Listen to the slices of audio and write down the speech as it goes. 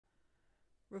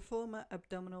Reformer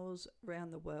abdominals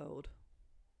round the world.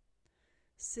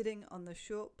 Sitting on the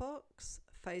short box,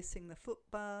 facing the foot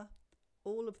bar,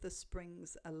 all of the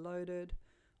springs are loaded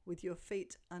with your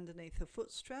feet underneath the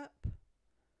foot strap.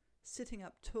 Sitting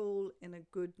up tall in a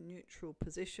good neutral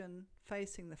position,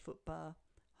 facing the foot bar,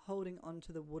 holding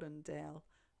onto the wooden dowel,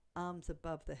 arms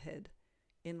above the head,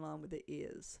 in line with the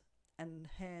ears, and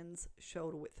hands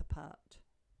shoulder width apart.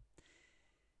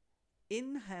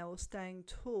 Inhale, staying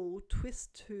tall,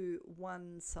 twist to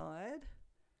one side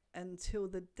until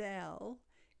the dowel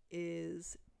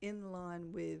is in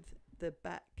line with the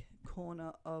back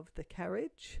corner of the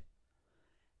carriage,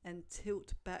 and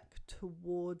tilt back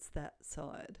towards that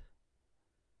side,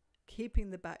 keeping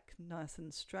the back nice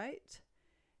and straight.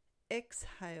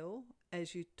 Exhale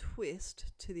as you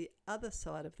twist to the other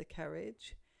side of the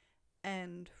carriage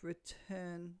and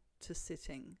return to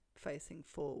sitting, facing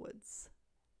forwards.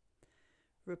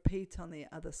 Repeat on the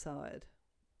other side.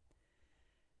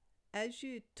 As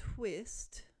you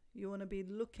twist, you want to be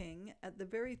looking at the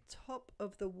very top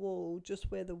of the wall, just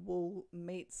where the wall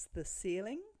meets the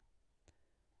ceiling,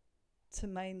 to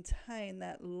maintain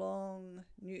that long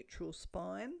neutral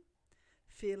spine,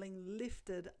 feeling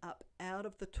lifted up out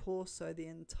of the torso the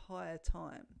entire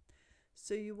time.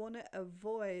 So you want to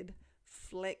avoid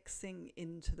flexing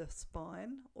into the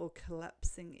spine or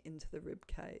collapsing into the rib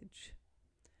cage.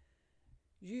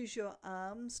 Use your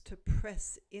arms to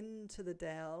press into the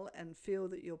dowel and feel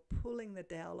that you're pulling the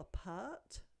dowel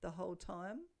apart the whole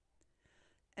time,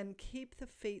 and keep the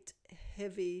feet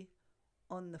heavy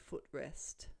on the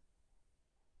footrest.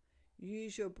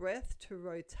 Use your breath to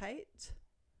rotate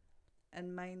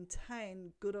and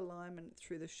maintain good alignment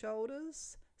through the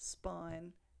shoulders,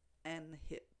 spine and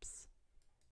hips.